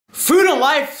Real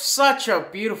life, such a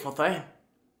beautiful thing.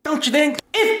 Don't you think?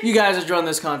 If you guys are enjoying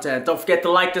this content, don't forget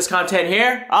to like this content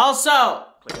here. Also,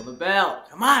 click on the bell.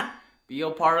 Come on, be a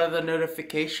part of the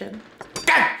notification.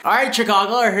 Alright,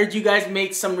 Chicago, I heard you guys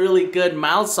make some really good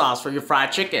mild sauce for your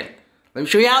fried chicken. Let me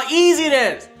show you how easy it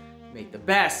is. Make the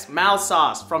best mild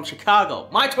sauce from Chicago.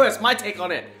 My twist, my take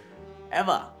on it.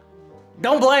 Ever.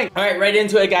 Don't blink. Alright, right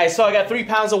into it, guys. So I got 3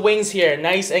 pounds of wings here,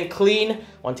 nice and clean.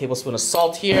 1 tablespoon of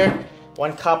salt here.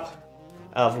 1 cup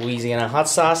of Louisiana hot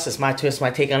sauce. It's my twist, my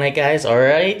take on it, guys.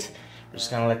 Alright. We're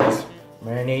just gonna let this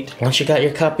marinate. Once you got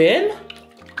your cup in,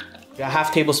 you got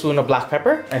 1/2 tablespoon of black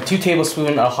pepper and 2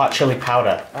 tablespoons of hot chili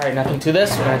powder. Alright, nothing to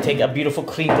this. We're gonna take a beautiful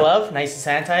clean glove, nice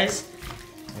and sanitized.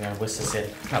 We're gonna whisk this in.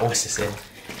 Not whisk this in.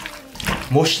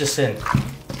 Mush this in.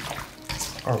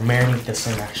 Or marinate this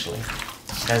in, actually.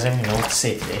 You guys don't even know what to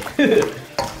say today.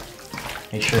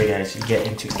 Make sure, guys, you get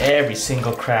into every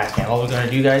single crack. And all we're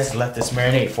gonna do, guys, is let this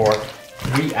marinate for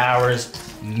 3 hours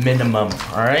minimum.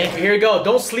 Alright? Here we go.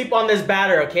 Don't sleep on this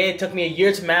batter, okay? It took me a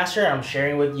year to master. I'm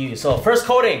sharing with you. So, first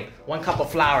coating, 1 cup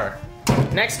of flour.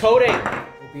 Next coating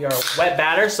will be our wet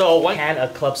batter. So, 1 can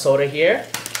of club soda here.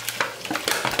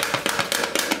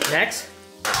 Next,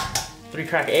 3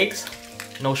 cracked eggs,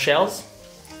 no shells.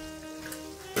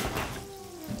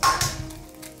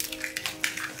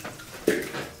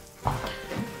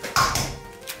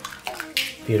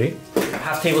 Beauty.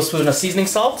 1/2 tablespoon of seasoning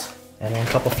salt and 1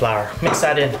 cup of flour. Mix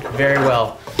that in very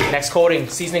well. Next coating,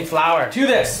 seasoning flour. To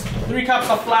this, 3 cups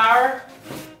of flour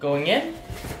going in.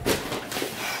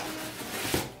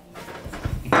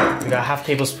 We got 1/2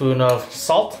 tablespoon of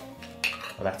salt.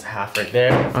 Well, that's 1/2 right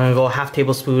there. I'm gonna go 1/2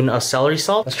 tablespoon of celery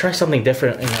salt. Let's try something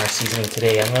different in our seasoning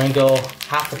today. I'm gonna go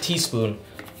 1/2 teaspoon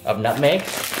of nutmeg,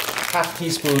 1/2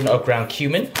 teaspoon of ground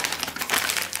cumin,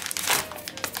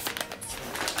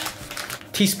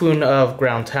 teaspoon of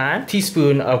ground thyme,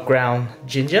 teaspoon of ground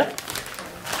ginger,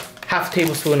 1/2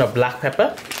 tablespoon of black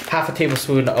pepper, 1/2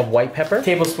 tablespoon of white pepper,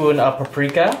 tablespoon of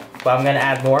paprika, but I'm gonna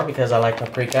add more because I like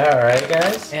paprika, alright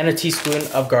guys? And a teaspoon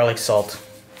of garlic salt.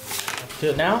 Do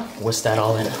it now. Whisk that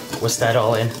all in. Whisk that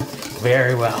all in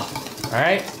very well.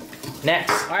 Alright,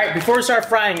 next. Alright, before we start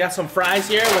frying, got some fries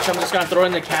here, which I'm just gonna throw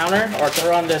in the counter or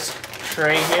throw on this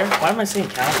tray here. Why am I saying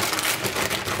counter?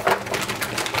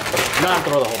 No, I'm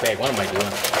throwing the whole bag. What am I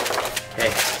doing?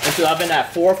 Okay, into the oven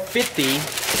at 450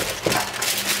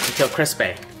 until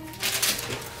crispy.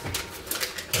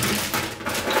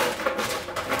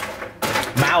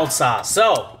 Mild sauce.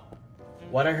 So,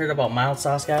 what I heard about mild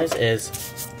sauce, guys, is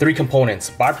 3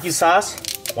 components. Barbecue sauce,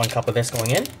 1 cup of this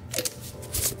going in.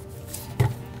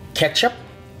 Ketchup,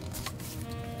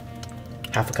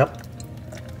 1/2 cup.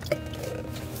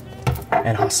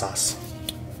 And hot sauce.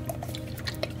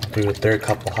 I'll do a 1/3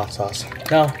 cup of hot sauce.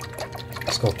 No,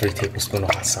 let's go 3 tablespoons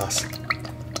of hot sauce.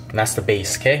 And that's the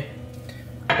base, okay?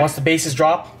 Once the base is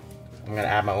dropped, I'm gonna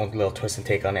add my own little twist and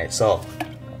take on it. So,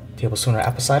 tablespoon of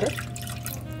apple cider.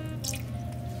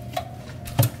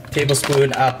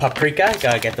 Tablespoon of paprika,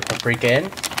 gotta get the paprika in.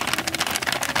 I'm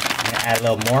gonna add a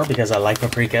little more because I like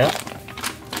paprika.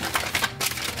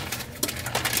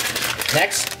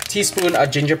 Next, teaspoon of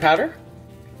ginger powder.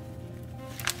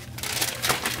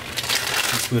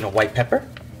 Teaspoon of white pepper.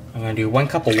 I'm gonna do 1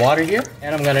 cup of water here.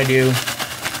 And I'm gonna do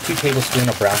 2 tablespoons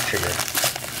of brown sugar.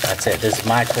 That's it, this is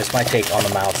my twist, my take on the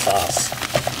mild sauce.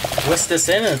 Whisk this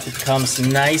in until it becomes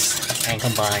nice and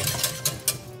combined.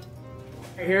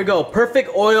 Here we go, perfect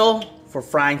oil for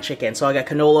frying chicken. So I got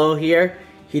canola oil here,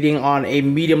 heating on a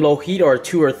medium-low heat or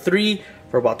 2 or 3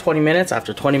 for about 20 minutes.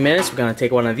 After 20 minutes, we're gonna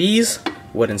take one of these,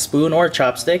 wooden spoon or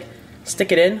chopstick,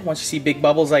 stick it in. Once you see big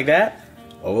bubbles like that,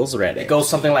 oil's ready. It goes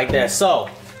something like this. So,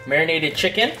 marinated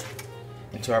chicken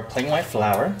into our plain white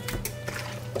flour.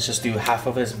 Let's just do 1/2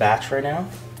 of this batch right now.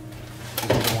 You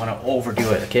don't wanna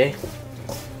overdo it, okay?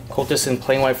 Coat this in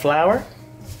plain white flour.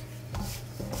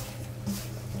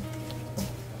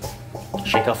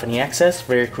 Shake off any excess,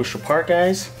 very crucial part,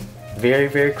 guys. Very,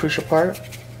 very crucial part.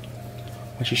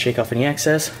 Once you shake off any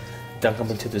excess, dunk them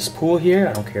into this pool here.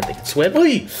 I don't care if they can swim.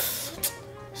 Oy!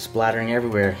 Splattering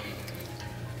everywhere.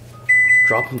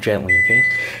 Drop them gently, okay?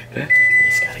 You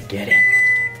just gotta get in.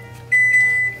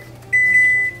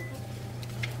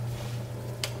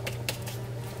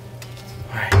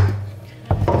 Alright.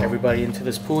 Everybody into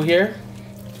this pool here.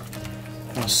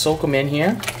 I'm gonna soak them in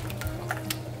here.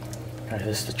 Alright,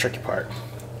 this is the tricky part.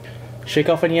 Shake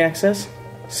off any excess.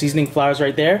 Seasoning flour's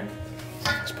right there.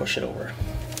 Let's push it over.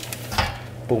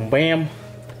 Boom, bam.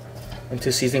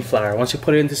 Into seasoning flour. Once you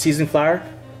put it into seasoning flour,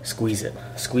 squeeze it.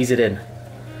 Squeeze it in.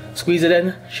 Squeeze it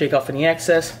in. Shake off any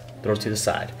excess. Throw it to the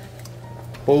side.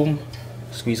 Boom.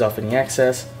 Squeeze off any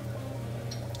excess.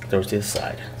 Throw it to the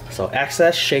side. So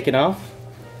excess, shake it off.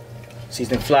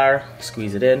 Seasoning flour,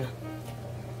 squeeze it in.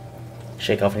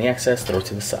 Shake off any excess, throw it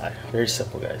to the side. Very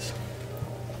simple, guys.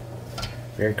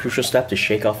 Very crucial step to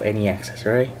shake off any excess,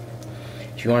 alright?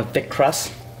 If you want a thick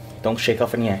crust, don't shake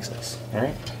off any excess,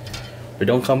 alright? But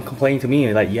don't come complaining to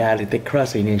me like you had a thick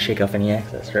crust and you didn't shake off any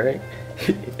excess, alright?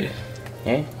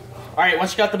 Okay? Alright,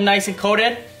 once you got them nice and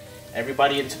coated,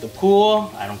 everybody into the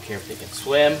pool. I don't care if they can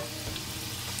swim.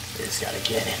 They just gotta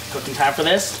get in. Cooking time for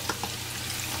this,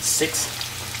 6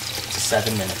 to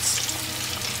 7 minutes.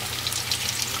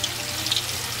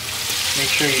 Make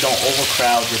sure you don't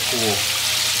overcrowd your pool.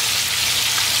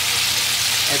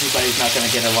 Everybody's not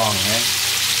gonna get along, right?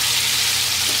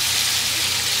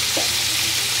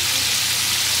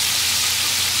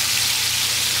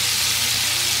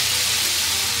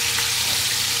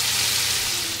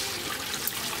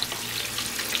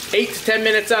 Eight to 10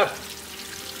 minutes up.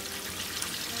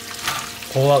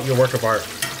 Pull out your work of art.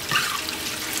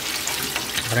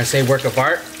 When I say work of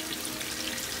art,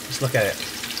 just look at it.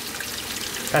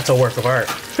 That's a work of art.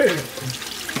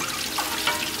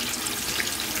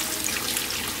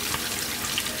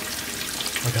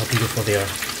 Look how beautiful they are.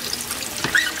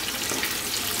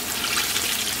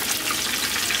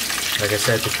 Like I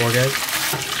said before, guys,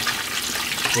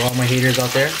 for all my haters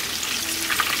out there,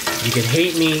 you can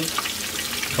hate me,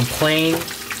 complain,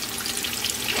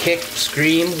 kick,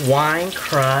 scream, whine,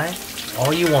 cry,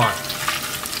 all you want.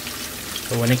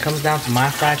 But when it comes down to my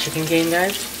fried chicken game,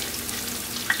 guys,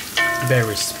 you better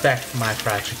respect my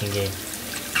fried chicken game.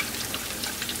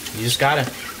 You just gotta.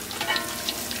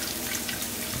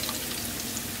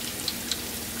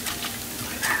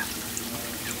 Look at that.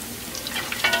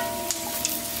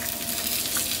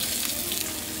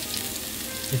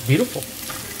 It's beautiful.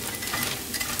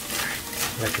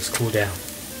 Let this cool down.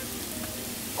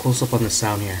 Close up on the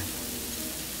sound here.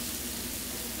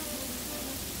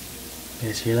 You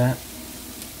guys hear that?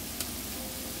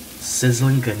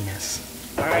 Sizzling goodness.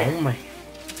 Alright. Oh my.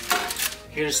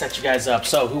 Here to set you guys up.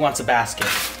 So, who wants a basket?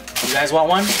 You guys want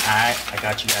one? Alright, I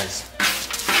got you guys.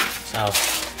 So,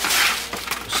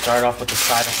 we'll start off with the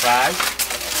side of fries.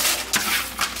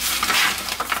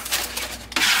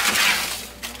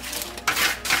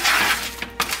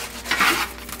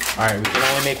 Alright, we can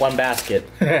only make one basket.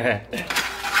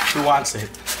 Who wants it?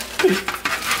 I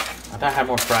thought I had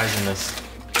more fries in this.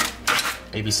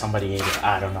 Maybe somebody ate it.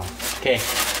 I don't know. Okay.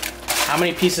 How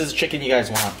many pieces of chicken you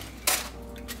guys want?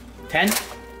 10?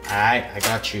 Alright, I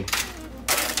got you.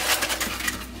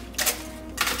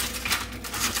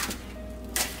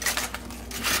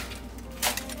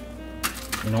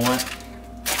 You know what?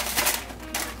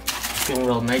 I'm feeling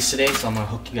real nice today, so I'm gonna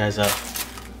hook you guys up.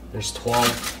 There's 12.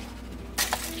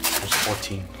 There's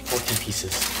 14. 14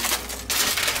 pieces.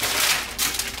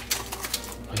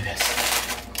 Look at this.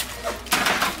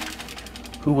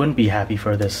 Who wouldn't be happy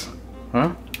for this?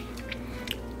 Huh?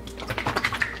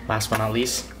 Last but not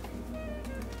least,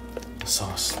 the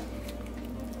sauce.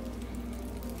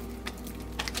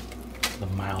 The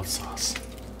mild sauce.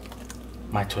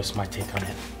 My twist, my take on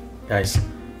it. Guys,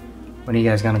 when are you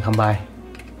guys gonna come by?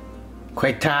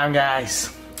 Quick time,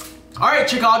 guys. Alright,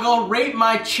 Chicago, rate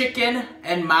my chicken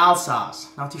and mild sauce.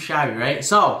 Not too shabby, right?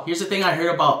 So, here's the thing I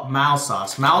heard about mild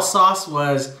sauce. Mild sauce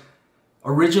was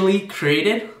originally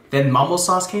created, then mumbo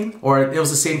sauce came, or it was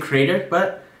the same creator,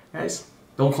 but guys,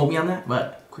 don't quote me on that,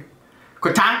 but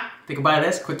quick time, think about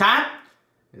this, quick time.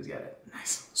 You guys got it,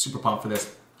 nice, super pumped for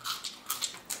this.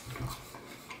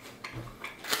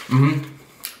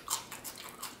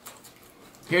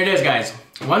 Here it is, guys.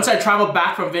 Once I travel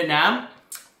back from Vietnam,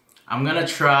 I'm gonna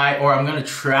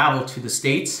travel to the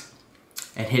States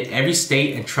and hit every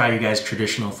state and try you guys'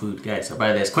 traditional food, guys. So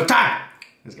by this, quick time.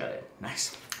 You guys got it,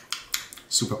 nice.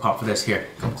 Super pumped for this. Here,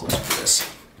 come closer for this.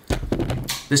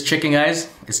 This chicken, guys,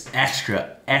 is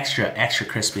extra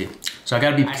crispy. So I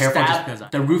gotta be careful just because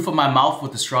the roof of my mouth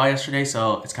with the straw yesterday,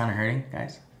 so it's kind of hurting,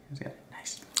 guys. You guys got it,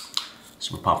 nice.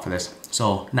 Super pumped for this.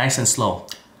 So nice and slow.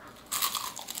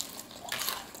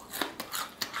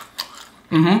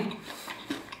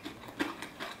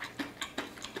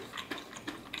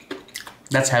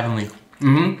 That's heavenly.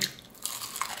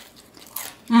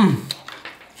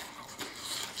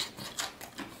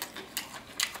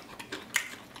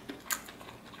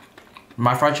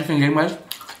 My fried chicken game, guys,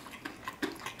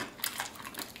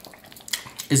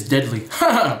 is deadly.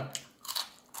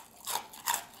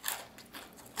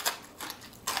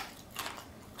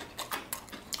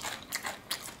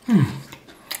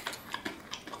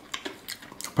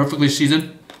 Perfectly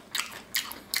seasoned.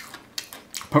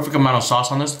 Perfect amount of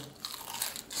sauce on this.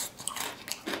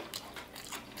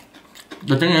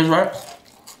 The thing is, right?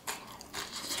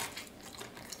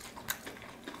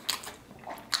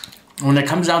 When it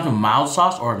comes down to mild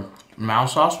sauce or mild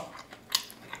sauce,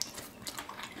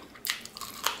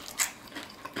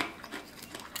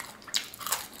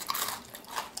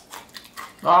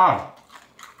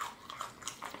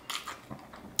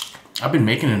 I've been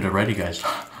making it already, guys.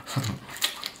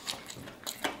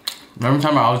 Every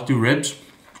time I always do ribs,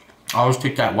 I always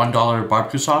take that $1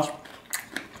 barbecue sauce.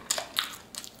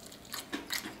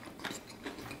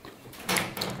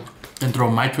 Then throw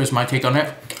my twist, my take on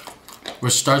it.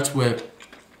 Which starts with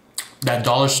that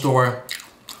dollar store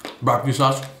barbecue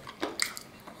sauce,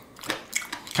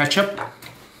 ketchup,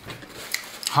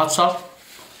 hot sauce,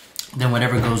 then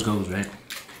whatever goes, right?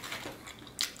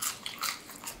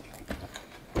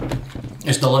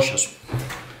 It's delicious.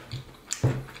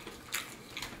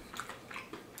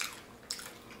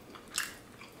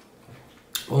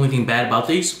 Only thing bad about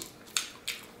these,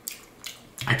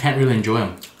 I can't really enjoy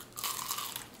them.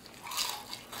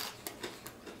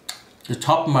 The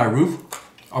top of my roof,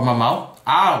 or my mouth,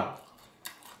 ow!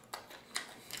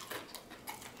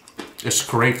 It's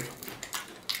scraped.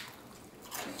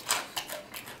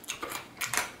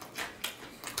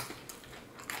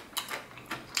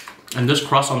 And this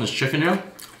crust on this chicken here,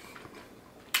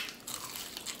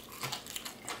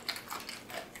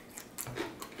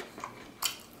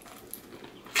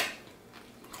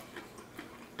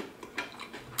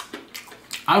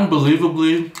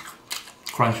 unbelievably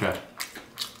crunchy.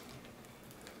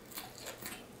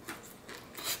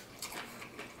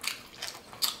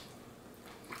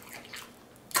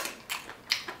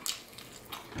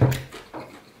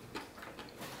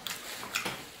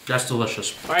 That's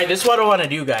delicious. All right, this is what I want to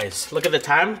do, guys. Look at the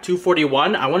time,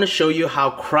 2:41. I want to show you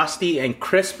how crusty and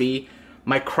crispy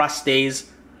my crust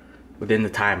stays within the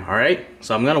time, all right?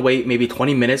 So I'm gonna wait maybe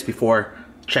 20 minutes before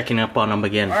checking up on them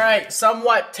again. All right,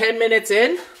 somewhat 10 minutes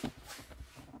in,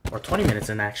 or 20 minutes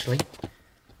in actually.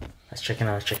 Let's check in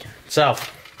on the chicken. So,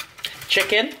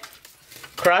 chicken,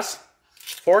 crust,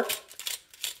 fork.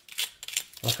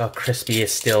 Look how crispy it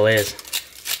still is.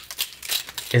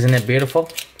 Isn't it beautiful?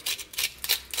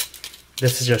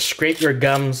 This is your scrape your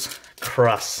gums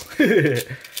crust.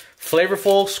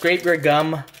 Flavorful, scrape your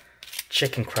gum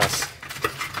chicken crust.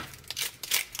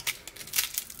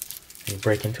 You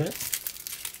break into it.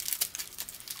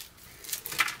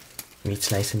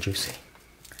 Meat's nice and juicy.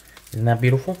 Isn't that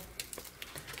beautiful?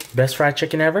 Best fried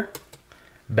chicken ever?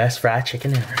 Best fried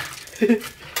chicken ever.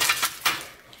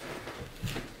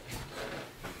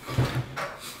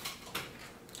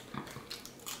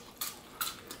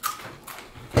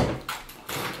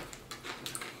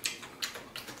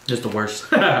 Just the worst.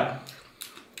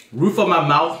 Roof of my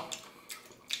mouth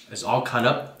is all cut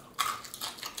up.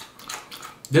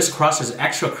 This crust is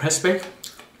extra crispy.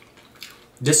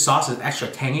 This sauce is extra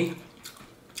tangy.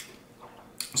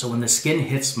 So when the skin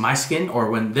hits my skin, or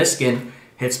when this skin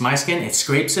hits my skin, it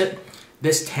scrapes it.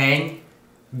 This tang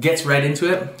gets right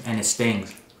into it and it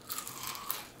stings.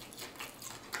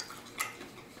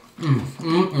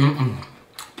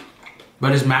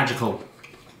 But it's magical.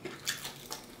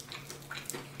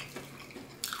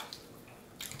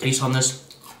 Taste on this.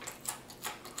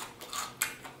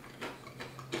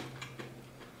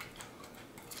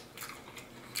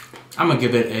 I'm gonna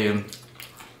give it a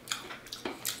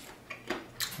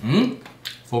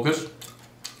focus.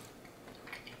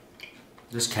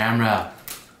 This camera.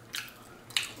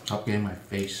 Stop getting my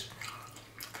face.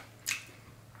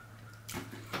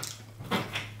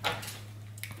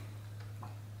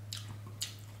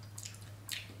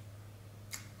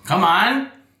 Come on.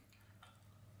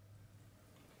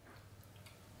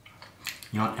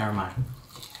 You know what, never mind.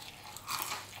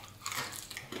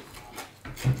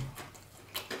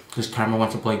 This camera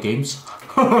wants to play games.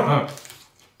 I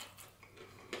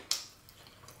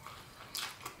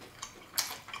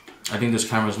think this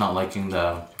camera's not liking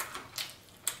the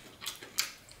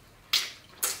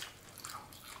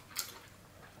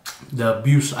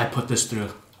abuse I put this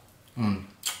through.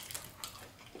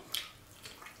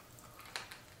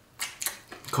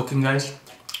 Cooking, guys.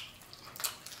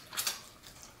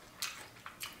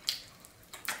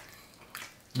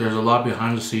 There's a lot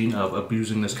behind the scene of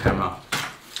abusing this camera.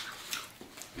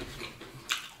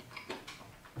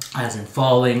 As in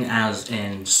falling, as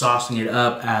in saucing it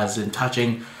up, as in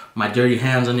touching my dirty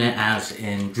hands on it, as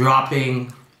in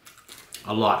dropping.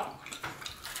 A lot.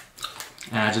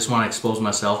 And I just want to expose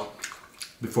myself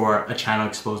before a channel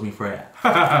exposed me for it.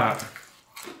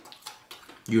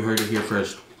 You heard it here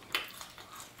first.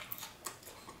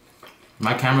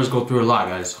 My cameras go through a lot,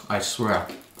 guys. I swear.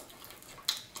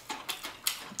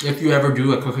 If you ever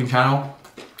do a cooking channel,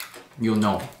 you'll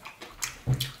know.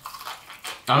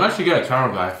 Unless you get a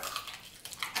camera guy.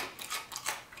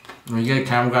 When you get a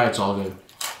camera guy, it's all good.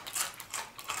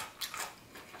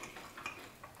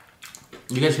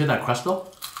 You guys hear that crust though?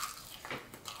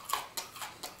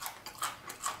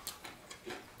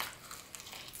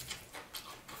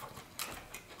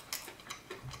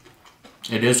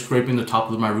 It is scraping the top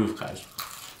of my roof, guys.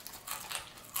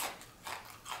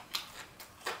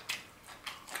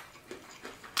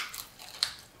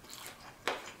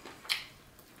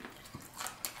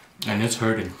 And it's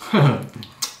hurting.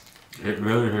 It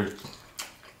really hurts.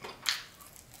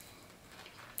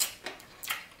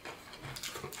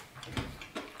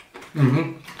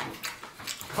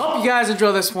 Hope you guys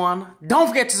enjoy this one. Don't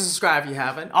forget to subscribe if you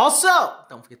haven't. Also,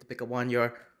 don't forget to pick up one of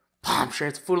your palm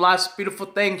shirts. Food Life's a beautiful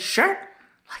thing shirt.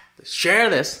 Like this, share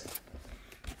this.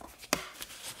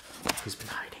 Who's been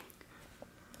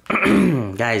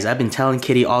hiding? Guys, I've been telling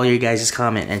Kitty all your guys'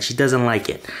 comment and she doesn't like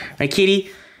it. Right, Kitty?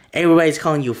 Everybody's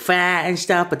calling you fat and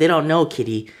stuff, but they don't know,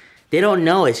 Kitty. They don't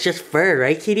know. It's just fur,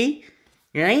 right, Kitty?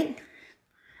 Right?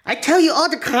 I tell you all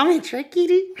the comments, right,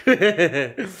 Kitty?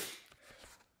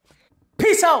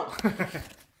 Peace out.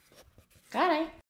 Got it.